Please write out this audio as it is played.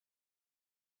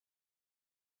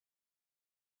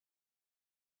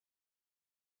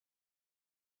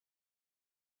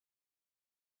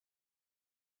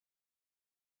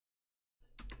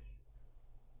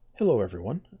Hello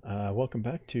everyone, welcome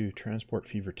back to Transport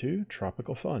Fever 2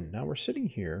 Tropical Fun. Now we're sitting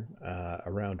here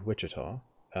around Wichita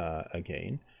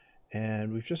again,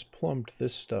 and we've just plumbed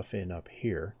this stuff in up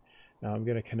here. Now I'm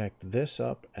going to connect this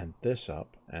up,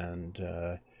 and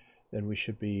then we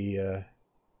should be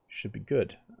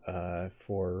good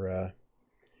for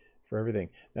everything.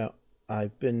 Now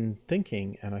I've been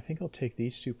thinking, and I think I'll take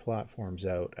these two platforms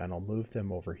out and I'll move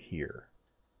them over here.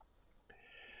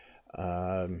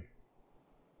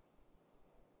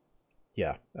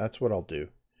 Yeah, that's what I'll do.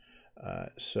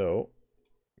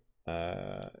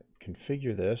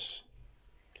 Configure this,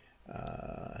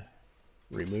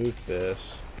 remove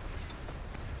this,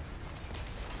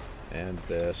 and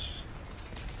this.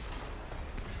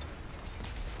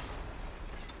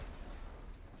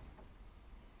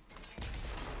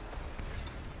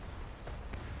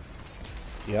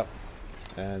 Yep,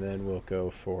 and then we'll go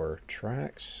for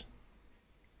tracks,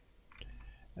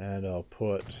 and I'll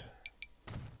put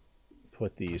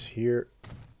these here.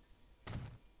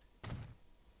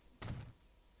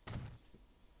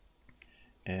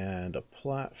 And a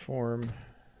platform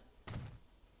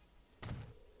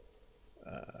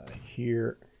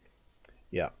here.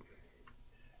 Yeah.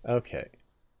 Okay.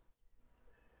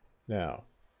 Now,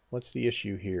 what's the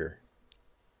issue here?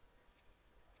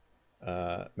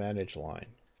 Manage line.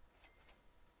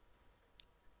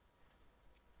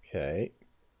 Okay.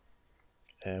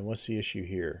 And what's the issue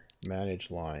here?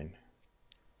 Manage line.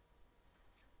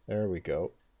 There we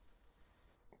go.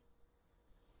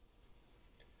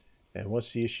 And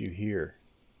what's the issue here?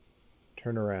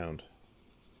 Turn around.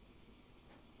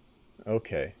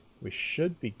 Okay, we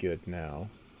should be good now.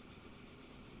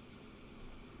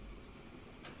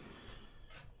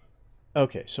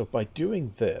 Okay, so by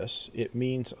doing this, it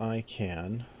means I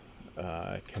can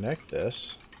connect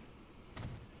this,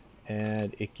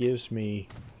 and it gives me,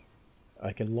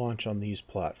 I can launch on these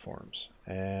platforms,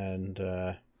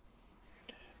 and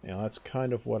you know, that's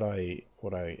kind of what I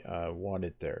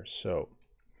wanted there. So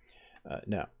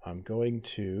now I'm going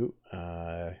to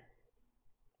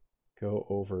go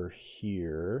over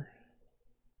here.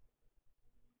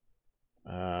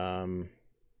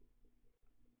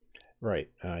 Right,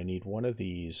 I need one of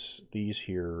these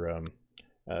here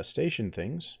station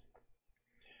things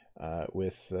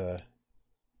with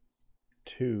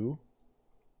two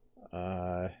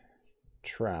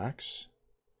tracks,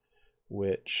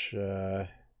 which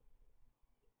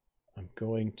I'm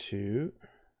going to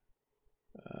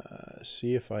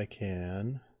see if I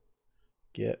can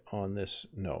get on this.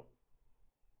 No.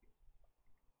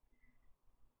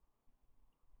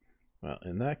 Well,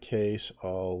 in that case,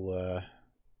 I'll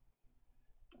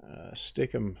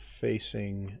stick them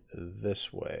facing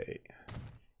this way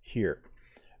here.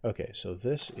 Okay, so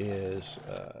this is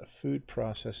a food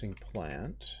processing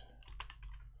plant.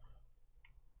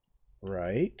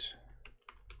 Right.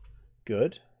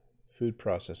 Good. Food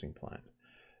processing plant.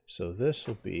 So this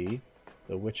will be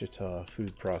the Wichita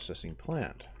food processing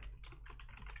plant.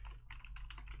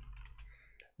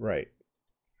 Right.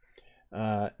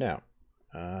 Now,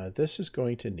 this is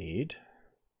going to need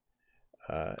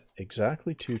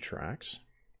exactly two tracks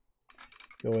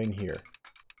going here.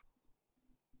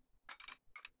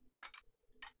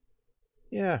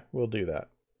 Yeah, we'll do that.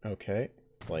 Okay,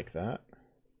 like that.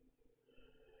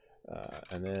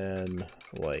 And then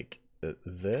like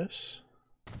this.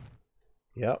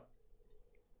 Yep.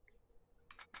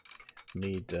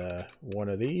 Need one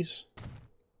of these.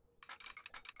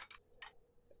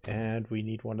 And we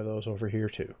need one of those over here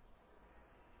too.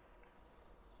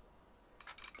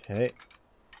 Okay.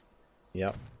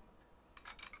 Yep.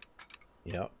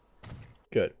 Yep.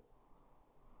 Good.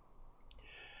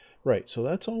 Right, so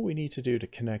that's all we need to do to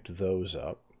connect those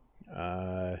up.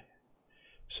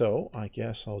 So I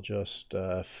guess I'll just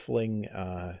fling...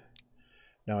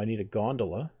 now I need a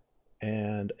gondola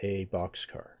and a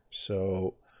boxcar.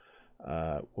 So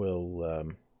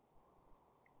we'll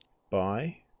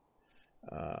buy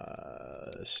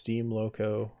steam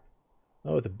loco.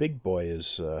 Oh, the big boy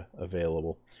is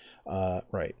available.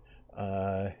 Right.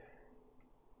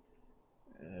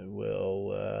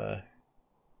 We'll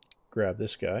grab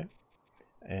this guy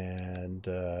and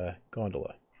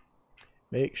gondola.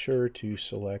 Make sure to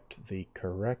select the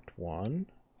correct one.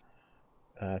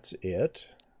 That's it.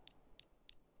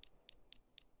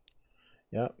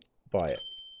 Yep, buy it.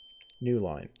 New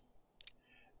line.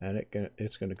 And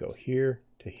it's going to go here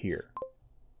to here.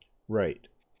 Right.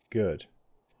 Good.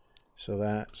 So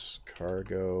that's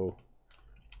cargo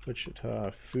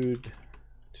Wichita food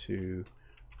to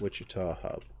Wichita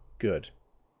hub. Good.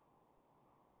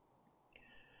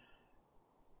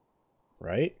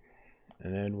 Right.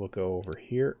 And then we'll go over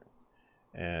here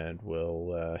and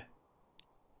we'll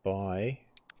buy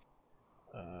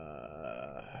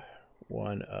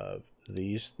one of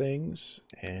these things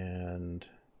and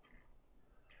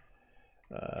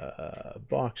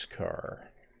boxcar,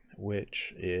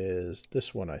 which is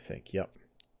this one, I think. Yep.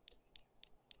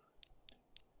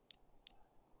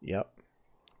 Yep.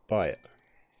 Buy it.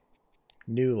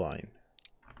 New line.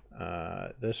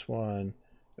 This one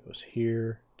goes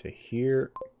here to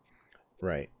here.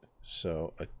 Right.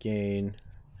 So again,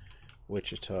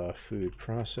 Wichita Food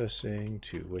Processing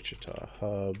to Wichita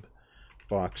Hub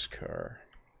boxcar.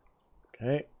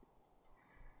 Okay.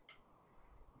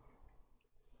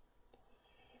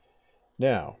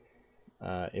 Now,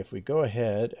 if we go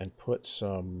ahead and put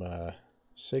some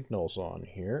signals on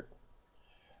here,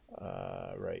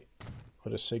 right,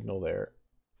 put a signal there.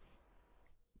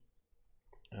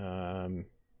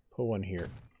 Put one here.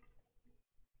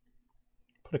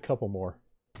 Put a couple more.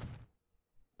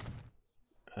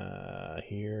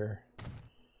 Here.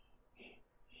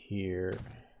 Here.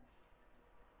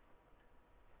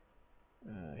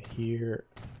 Here.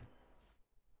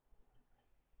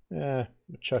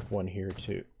 Chuck one here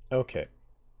too. Okay.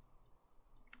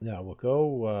 Now we'll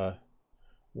go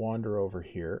wander over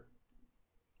here.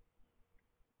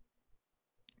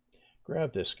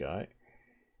 Grab this guy.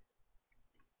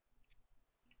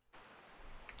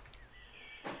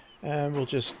 And we'll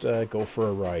just go for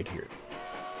a ride here.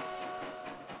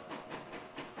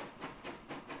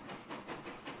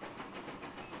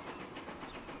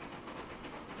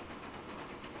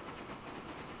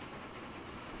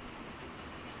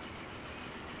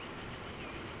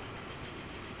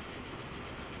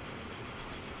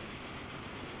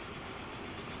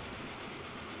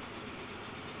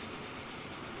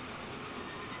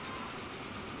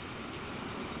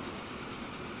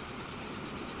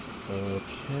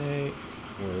 Okay,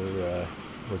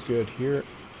 we're good here.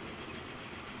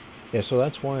 Yeah, so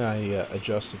that's why I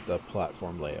adjusted the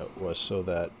platform layout, was so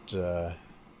that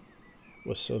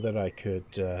I could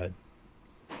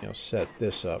set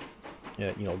this up,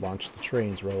 launch the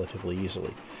trains relatively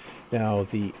easily. Now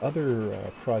the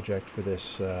other project for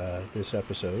this this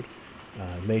episode,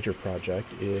 major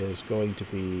project, is going to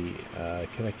be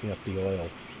connecting up the oil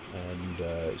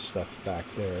and stuff back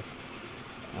there.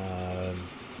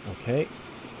 Okay.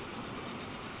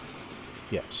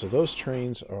 Yeah, so those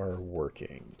trains are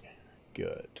working.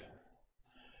 Good.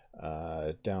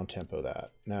 Down tempo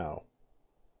that. Now,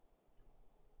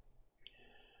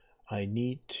 I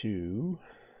need to...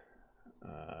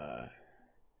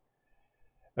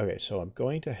 okay, so I'm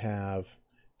going to have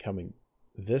coming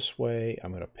this way.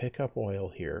 I'm going to pick up oil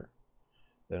here.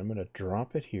 Then I'm going to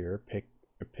drop it here,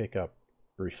 pick up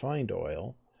refined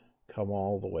oil, come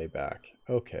all the way back.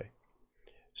 Okay.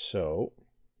 So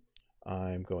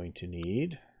I'm going to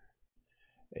need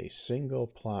a single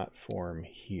platform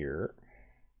here,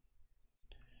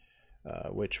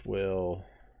 which will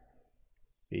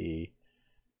be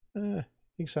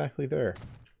exactly there,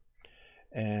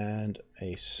 and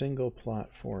a single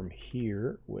platform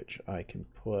here, which I can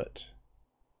put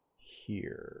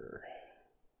here.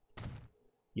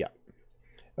 Yeah.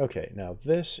 Okay, now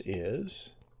this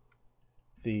is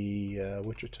the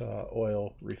Wichita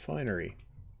Oil Refinery.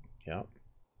 Yeah.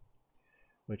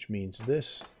 Which means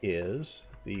this is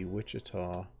the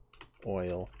Wichita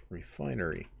Oil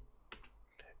Refinery.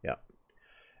 Yeah.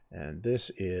 And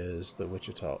this is the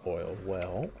Wichita Oil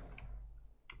Well.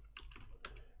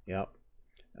 Yep.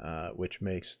 Which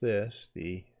makes this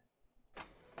the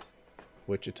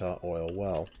Wichita Oil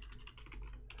Well.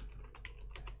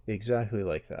 Exactly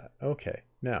like that. Okay.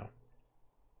 Now,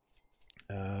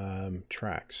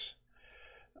 tracks.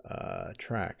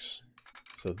 Tracks.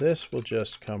 So this will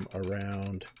just come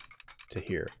around to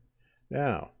here.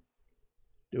 Now,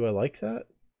 do I like that?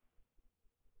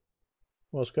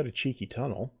 Well, it's got a cheeky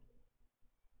tunnel.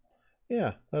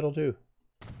 Yeah, that'll do.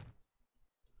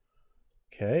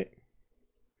 Okay.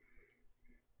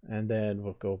 And then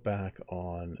we'll go back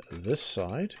on this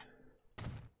side,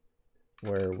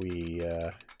 where we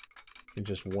can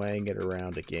just wang it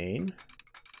around again,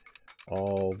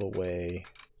 all the way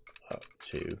up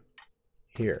to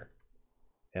here.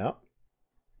 Yeah.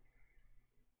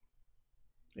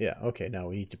 Yeah, okay, now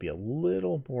we need to be a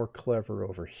little more clever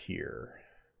over here.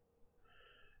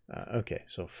 Okay,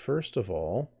 so first of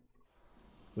all,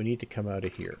 we need to come out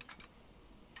of here.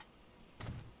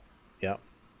 Yep.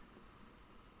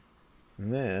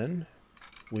 And then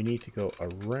we need to go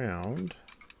around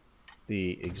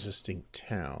the existing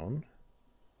town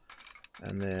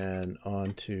and then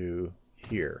onto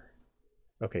here.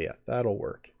 Okay, yeah, that'll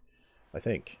work, I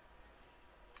think.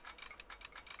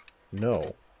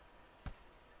 No.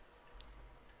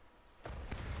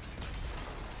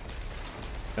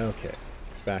 Okay,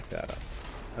 back that up.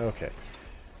 Okay,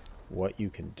 what you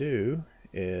can do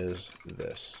is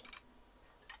this.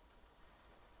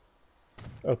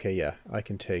 Okay, yeah, I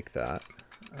can take that.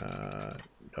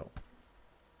 No.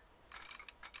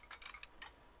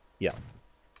 Yeah.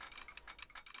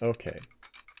 Okay.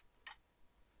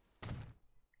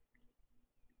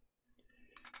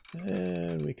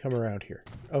 And we come around here.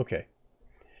 Okay.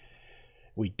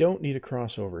 We don't need a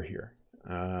crossover here.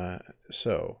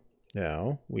 So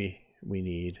now we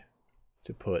need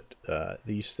to put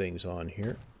these things on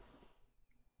here.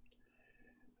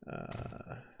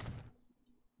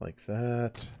 Like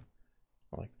that.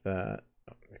 Like that.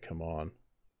 Oh, come on.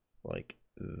 Like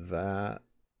that.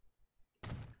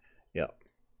 Yep.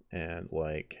 And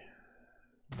like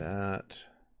that.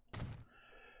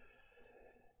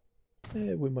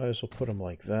 And we might as well put them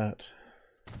like that.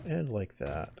 And like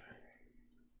that.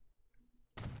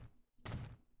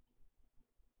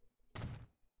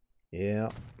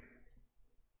 Yeah.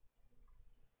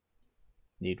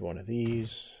 Need one of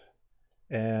these.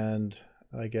 And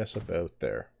I guess about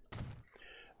there.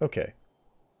 Okay.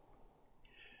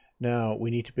 Now we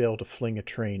need to be able to fling a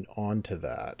train onto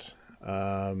that.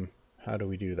 How do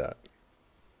we do that?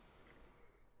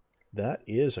 That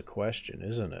is a question,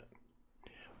 isn't it?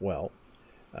 Well,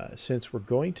 since we're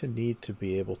going to need to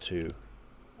be able to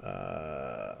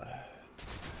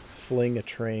fling a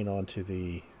train onto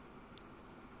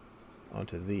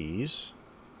these,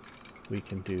 we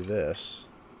can do this.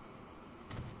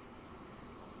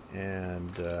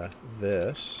 And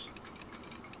this.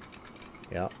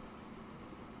 Yeah.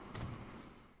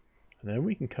 And then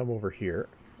we can come over here.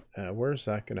 Where's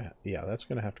that going to... Yeah, that's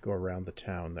going to have to go around the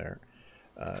town there.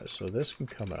 So this can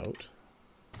come out.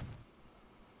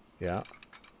 Yeah.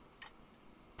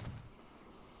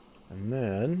 And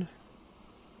then...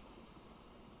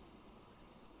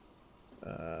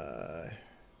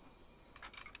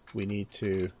 we need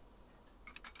to...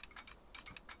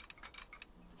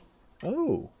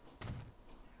 Oh!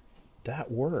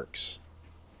 That works.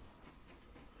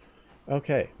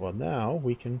 Okay, well now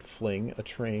we can fling a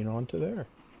train onto there.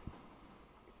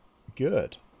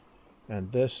 Good.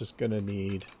 And this is going to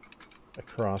need a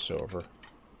crossover.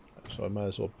 So I might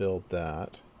as well build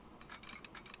that.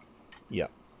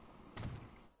 Yep.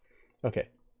 Okay,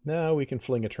 now we can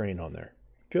fling a train on there.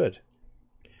 Good.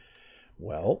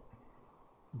 Well,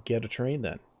 get a train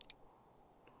then.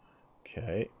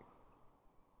 Okay.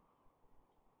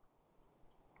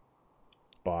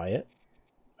 Buy it.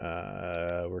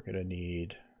 We're going to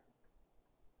need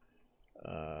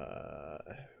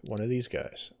one of these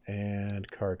guys. And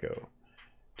cargo.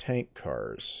 Tank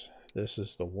cars. This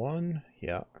is the one.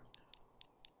 Yeah.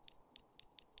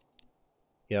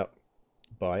 Yep.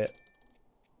 Buy it.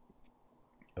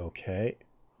 Okay.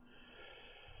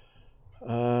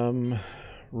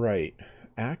 Right.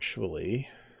 Actually...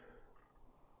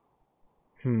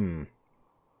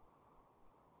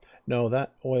 No,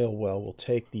 that oil well will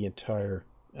take the entire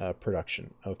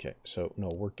production. Okay, so no,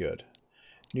 we're good.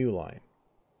 New line.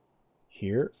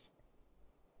 Here.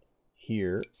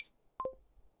 Here.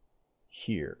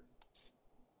 Here.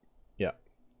 Yeah.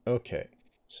 Okay.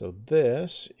 So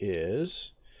this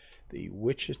is the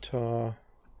Wichita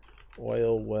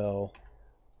oil well,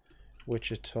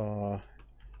 Wichita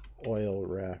oil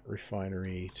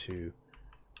refinery to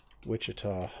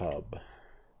Wichita hub.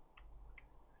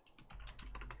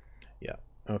 Yeah.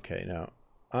 Okay, now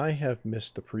I have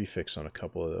missed the prefix on a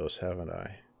couple of those, haven't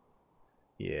I?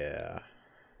 Yeah.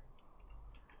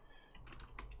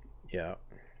 Yeah.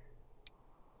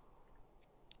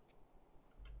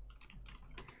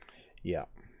 Yeah.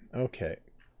 Okay.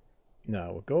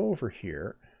 Now we'll go over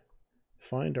here,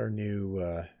 find our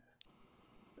new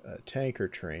tanker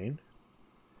train,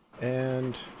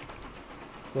 and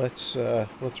let's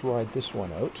ride this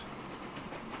one out.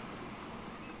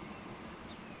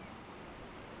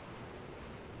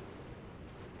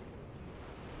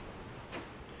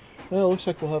 Well, it looks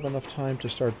like we'll have enough time to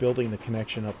start building the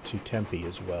connection up to Tempe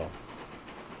as well.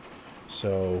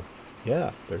 So,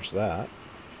 yeah, there's that.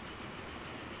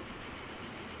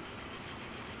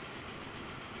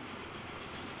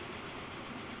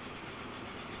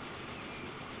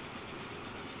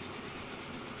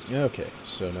 Okay,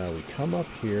 so now we come up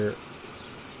here,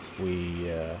 we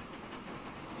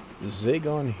zig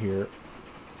on here,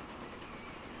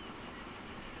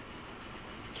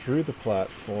 through the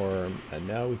platform, and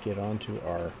now we get onto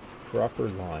our proper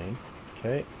line.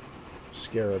 Okay,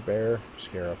 scare a bear,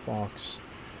 scare a fox.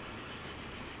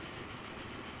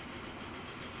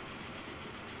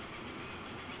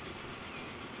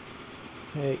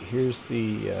 Okay, here's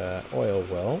the oil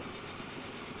well,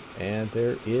 and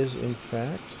there is in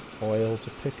fact oil to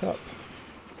pick up.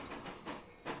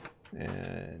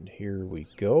 And here we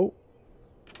go.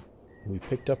 We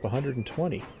picked up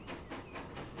 120.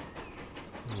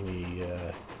 We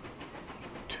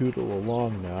tootle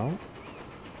along now.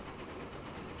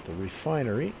 The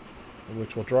refinery,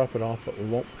 which will drop it off, but we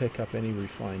won't pick up any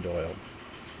refined oil.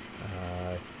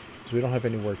 Because we don't have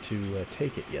anywhere to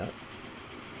take it yet.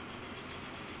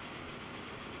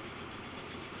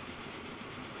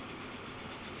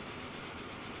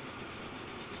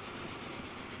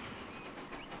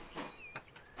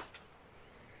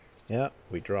 Yeah,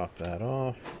 we drop that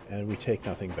off, and we take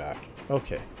nothing back.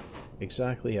 Okay,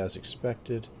 exactly as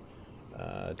expected.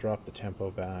 Drop the tempo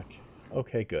back.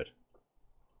 Okay, good.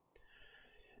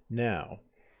 Now,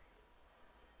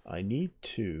 I need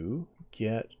to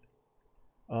get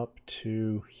up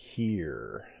to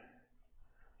here.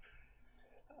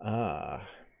 Ah,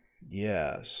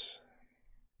 yes.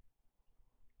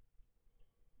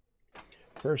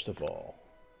 First of all,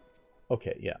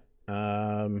 okay, yeah.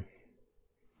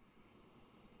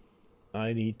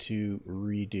 I need to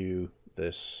redo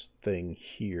this thing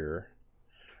here.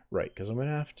 Right, because I'm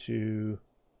gonna have to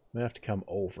come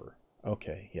over.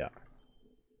 Okay, yeah.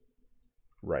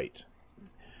 Right.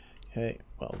 Okay,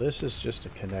 well, this is just a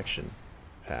connection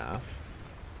path.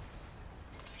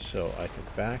 So I can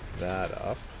back that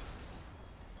up.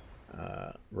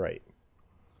 Right.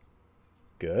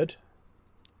 Good.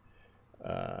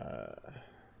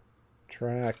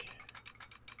 Track.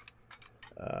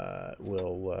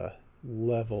 We'll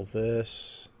level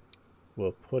this.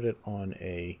 We'll put it on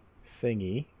a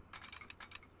thingy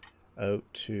out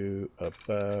to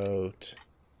about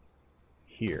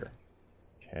here.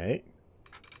 Okay.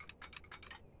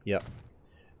 Yep.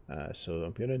 So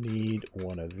I'm gonna need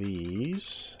one of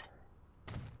these.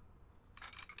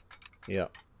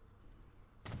 Yep.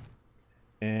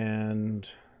 And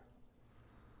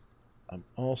I'm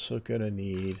also gonna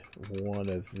need one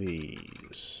of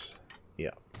these.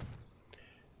 Yep.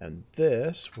 And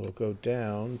this will go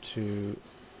down to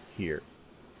here.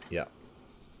 Yep.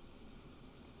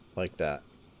 Like that.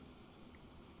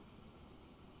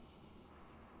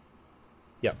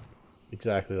 Yep.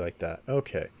 Exactly like that.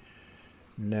 Okay.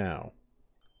 Now,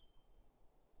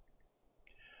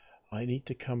 I need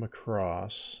to come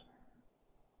across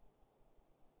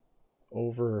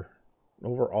over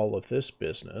all of this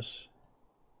business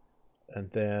and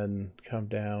then come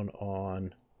down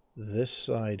on this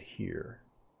side here.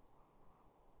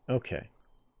 Okay.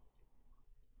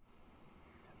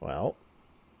 Well,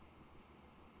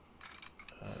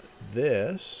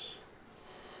 this,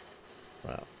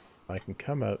 well, I can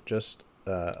come out just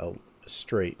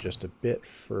straight, just a bit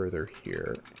further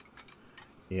here.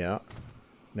 Yeah.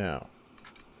 Now,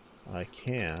 I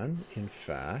can, in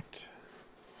fact,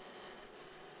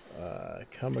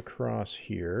 come across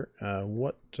here.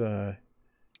 Well,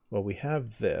 we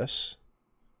have this.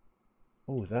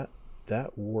 Oh,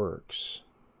 that works.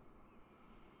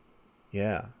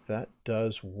 Yeah, that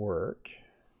does work.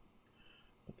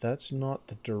 But that's not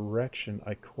the direction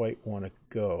I quite want to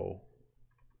go.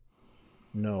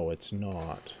 No, it's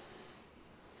not.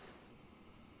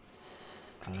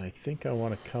 I think I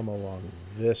want to come along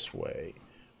this way.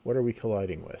 What are we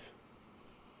colliding with?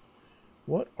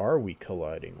 What are we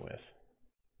colliding with?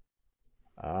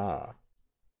 Ah.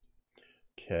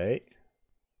 Okay.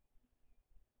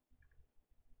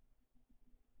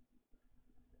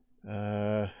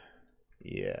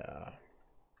 Yeah.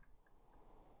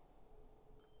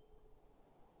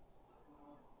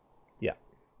 Yeah.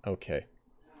 Okay.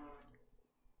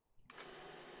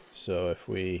 So if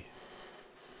we...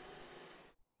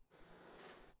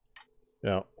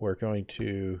 No, we're going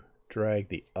to drag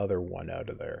the other one out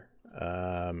of there.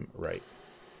 Right.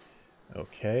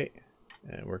 Okay.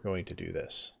 And we're going to do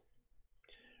this.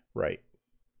 Right.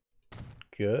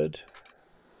 Good.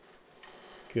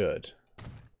 Good.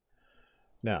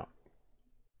 Now,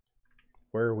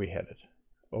 where are we headed?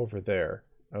 Over there.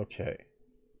 Okay.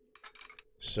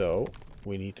 So,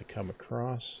 we need to come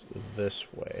across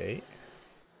this way.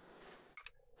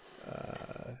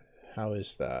 How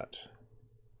is that?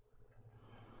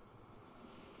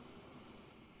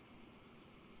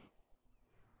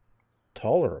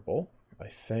 Tolerable, I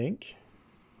think.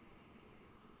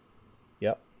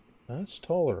 Yep, that's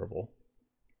tolerable.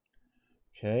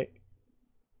 Okay.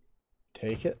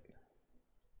 Take it.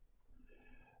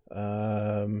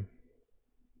 Gonna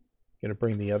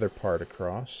bring the other part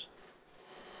across.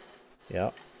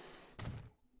 Yep.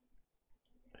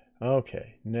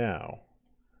 Okay, now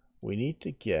we need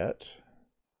to get...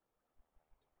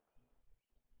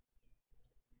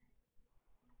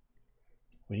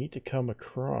 We need to come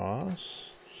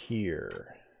across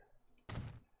here.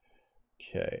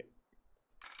 Okay.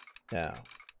 Now,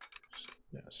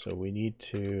 so we need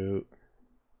to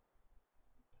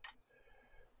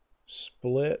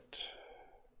split.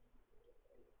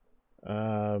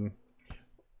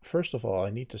 First of all,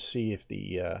 I need to see if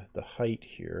the height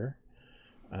here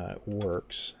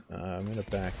works. I'm going to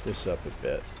back this up a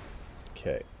bit.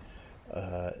 Okay.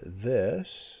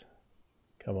 This,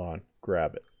 come on,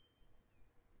 grab it.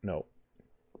 No,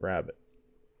 grab it.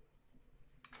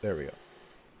 There we go.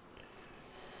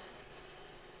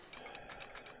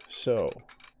 So,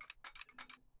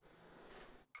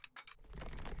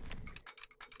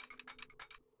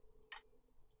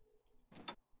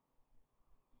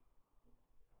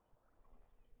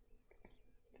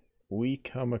 we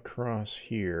come across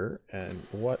here, and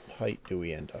what height do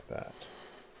we end up at?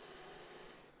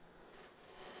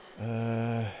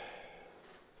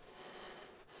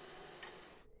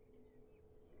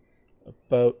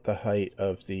 About the height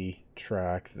of the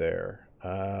track there.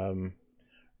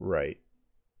 Right.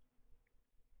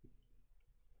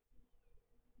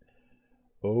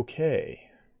 Okay.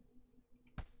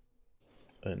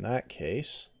 In that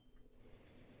case,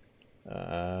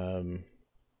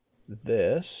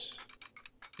 this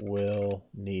will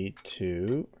need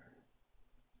to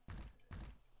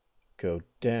go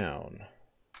down.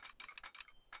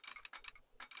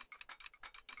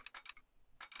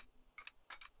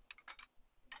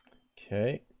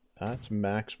 Okay, that's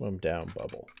maximum down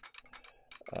bubble.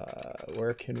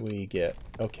 Where can we get...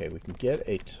 Okay, we can get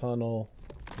a tunnel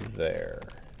there.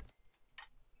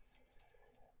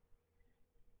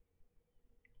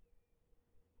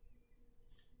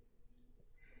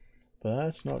 But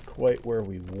that's not quite where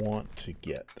we want to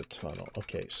get the tunnel.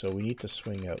 Okay, so we need to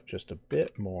swing out just a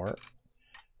bit more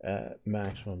at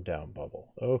maximum down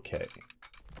bubble. Okay.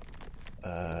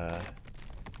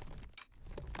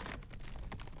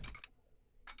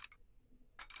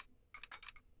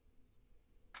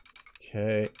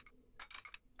 Okay.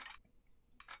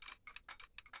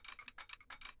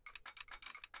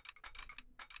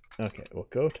 Okay, we'll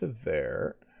go to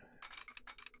there.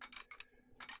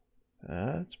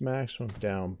 That's maximum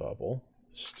down bubble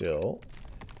still.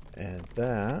 And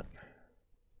that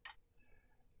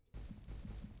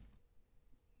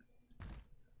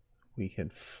we can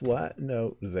flatten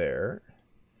out there.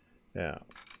 Now,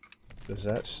 does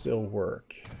that still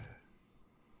work?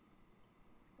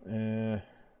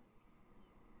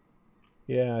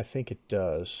 Yeah, I think it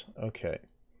does. Okay.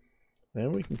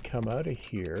 Then we can come out of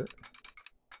here,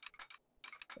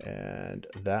 and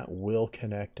that will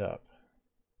connect up.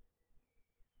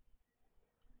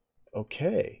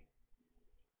 Okay.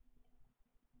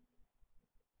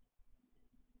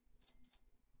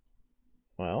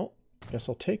 Well, guess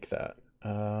I'll take that.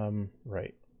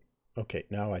 Right. Okay,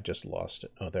 now I just lost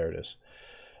it. Oh, there it is.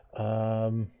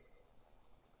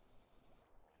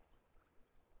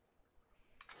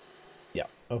 Yeah,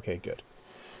 okay, good.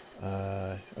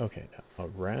 Okay, now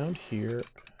around here,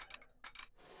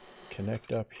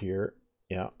 connect up here.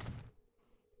 Yeah.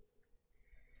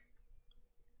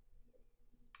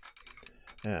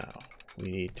 Now, we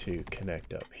need to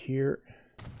connect up here.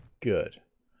 Good.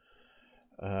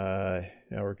 Now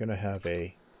we're going to have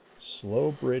a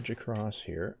slow bridge across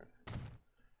here.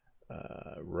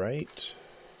 Right.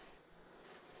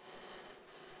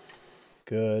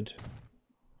 Good.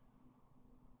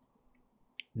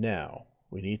 Now,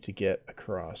 we need to get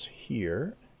across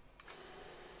here.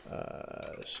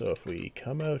 So if we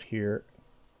come out here,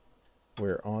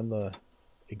 we're on the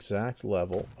exact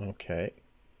level. Okay.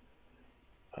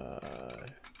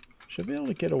 Should be able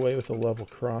to get away with a level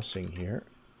crossing here.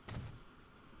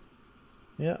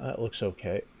 Yeah, that looks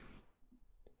okay.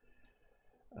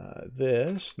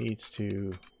 This needs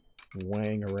to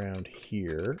wang around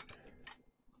here.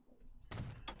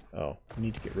 Oh, we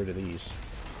need to get rid of these.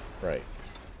 Right.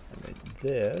 And then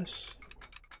this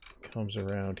comes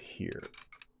around here.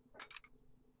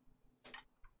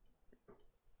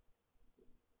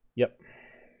 Yep.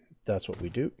 That's what we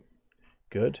do.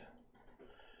 Good.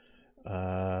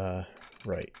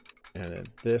 Right. And then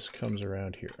this comes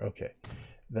around here. Okay.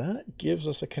 That gives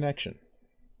us a connection.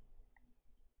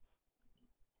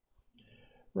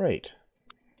 Right.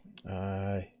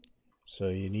 So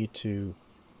you need to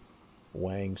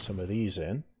wang some of these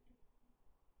in.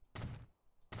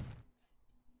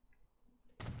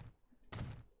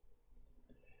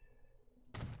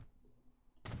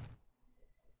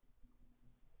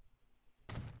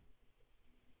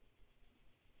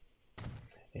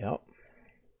 Yep.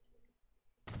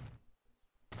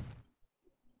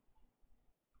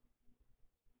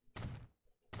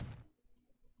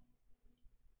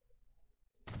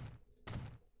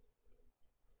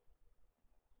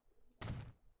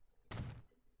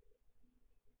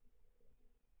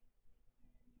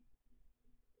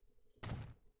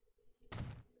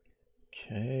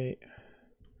 Okay,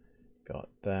 got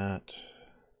that.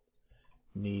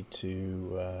 Need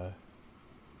to,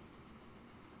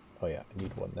 oh yeah, I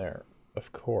need one there,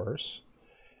 of course.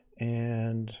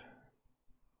 And,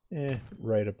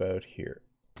 right about here.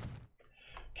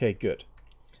 Okay, good.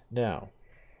 Now,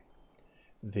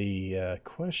 the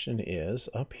question is,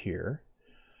 up here,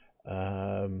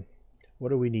 what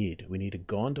do we need? We need a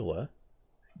gondola,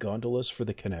 gondolas for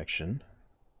the connection,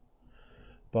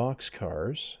 box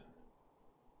cars,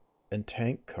 and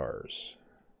tank cars.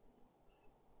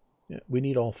 Yeah, we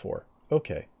need all four.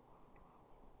 Okay.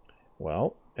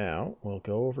 Well, now we'll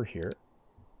go over here.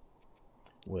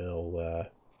 We'll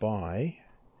buy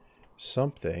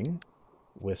something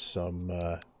with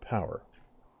some power.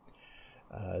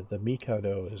 The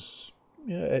Mikado is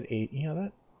at 8. Yeah,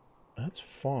 that's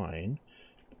fine.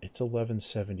 It's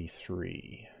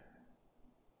 1173.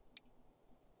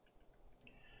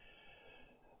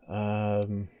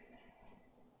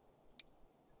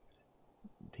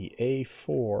 The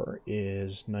A4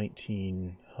 is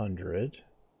 1900.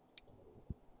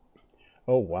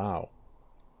 Oh, wow.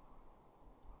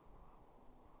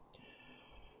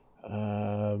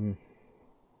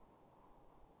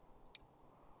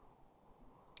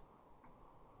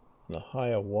 The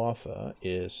Hiawatha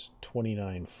is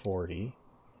 2940.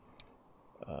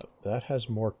 That has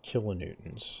more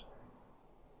kilonewtons.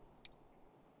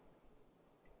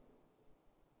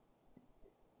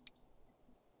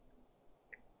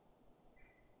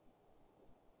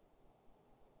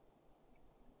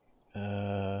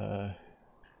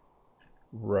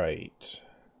 Right.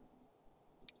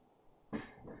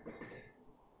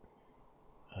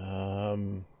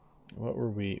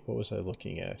 What was I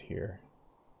looking at here?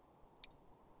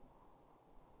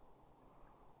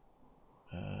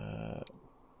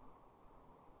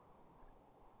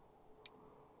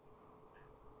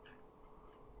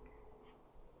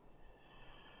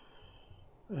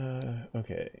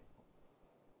 Okay.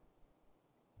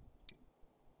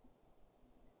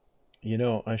 You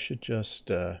know, I should just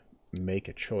make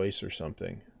a choice or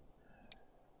something.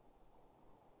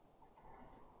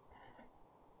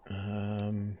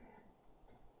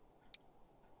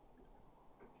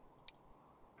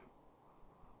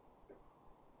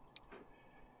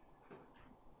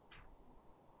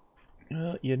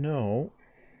 You know,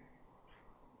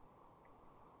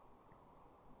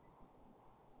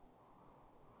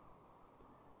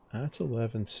 that's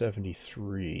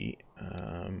 1173.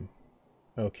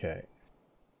 Okay.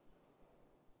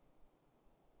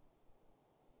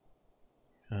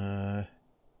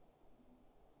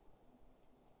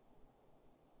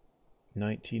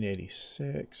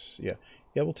 1986. Yeah,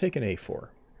 we'll take an A4.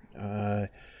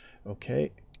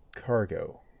 Okay,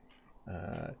 cargo.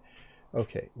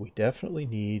 Okay, we definitely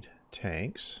need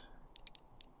tanks.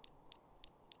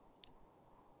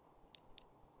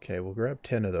 Okay, we'll grab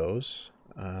 10 of those.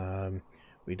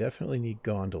 We definitely need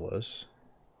gondolas.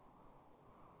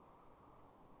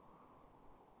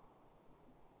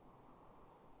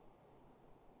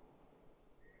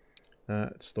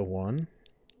 That's the one.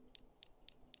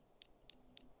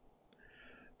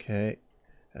 Okay.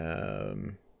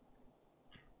 We're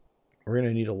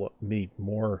going to need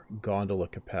more gondola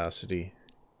capacity.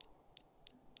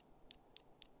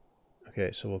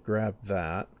 Okay, so we'll grab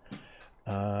that.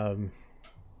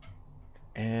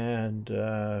 And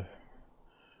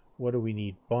what do we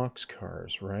need? Box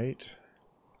cars, right?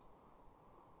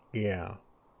 Yeah.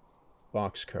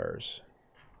 Box cars.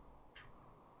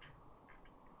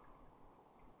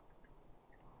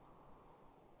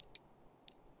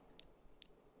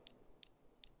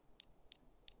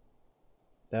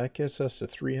 That gets us to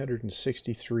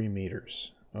 363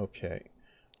 meters. Okay.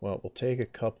 Well, we'll take a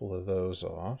couple of those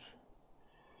off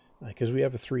because we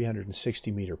have a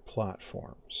 360 meter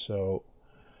platform. So,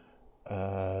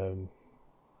 yeah,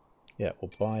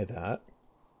 we'll buy that.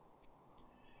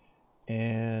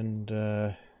 And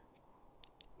I'm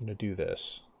going to do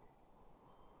this.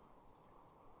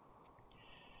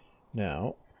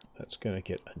 Now, that's going to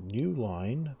get a new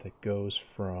line that goes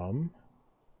from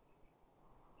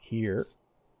here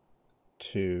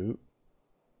to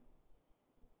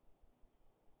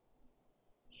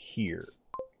here.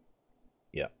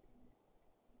 Yep.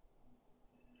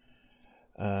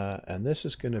 And this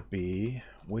is going to be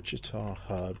Wichita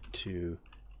hub to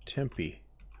Tempe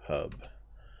hub.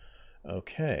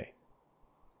 Okay.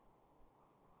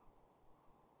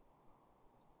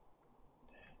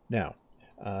 Now,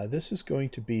 this is going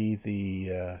to be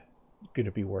the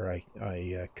where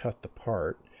I cut the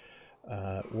part.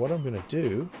 What I'm going to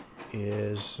do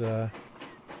is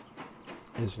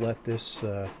let this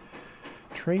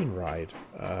train ride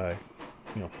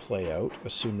play out,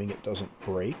 assuming it doesn't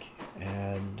break,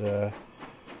 and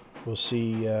we'll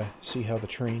see how the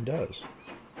train does.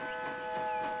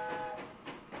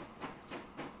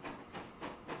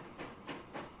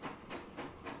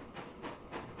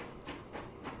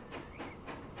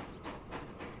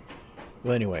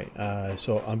 Well, anyway,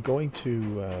 so I'm going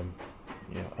to,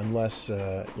 unless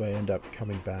I end up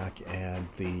coming back and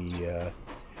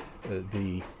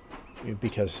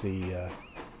because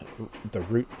the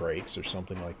route breaks or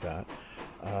something like that,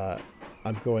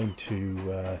 I'm going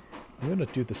to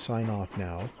do the sign off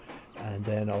now, and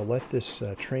then I'll let this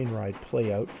train ride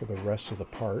play out for the rest of the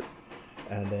part,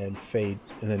 and then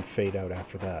fade out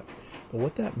after that. But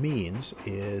what that means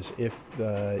is if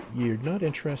you're not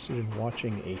interested in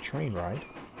watching a train ride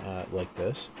like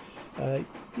this,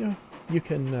 you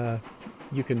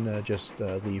can just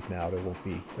leave now. There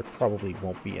probably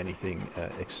won't be anything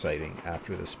exciting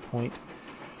after this point.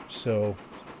 So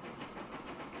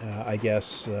I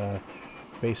guess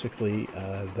basically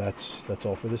that's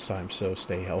all for this time. So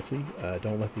stay healthy.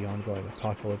 Don't let the ongoing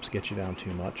apocalypse get you down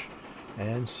too much,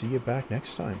 and see you back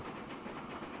next time.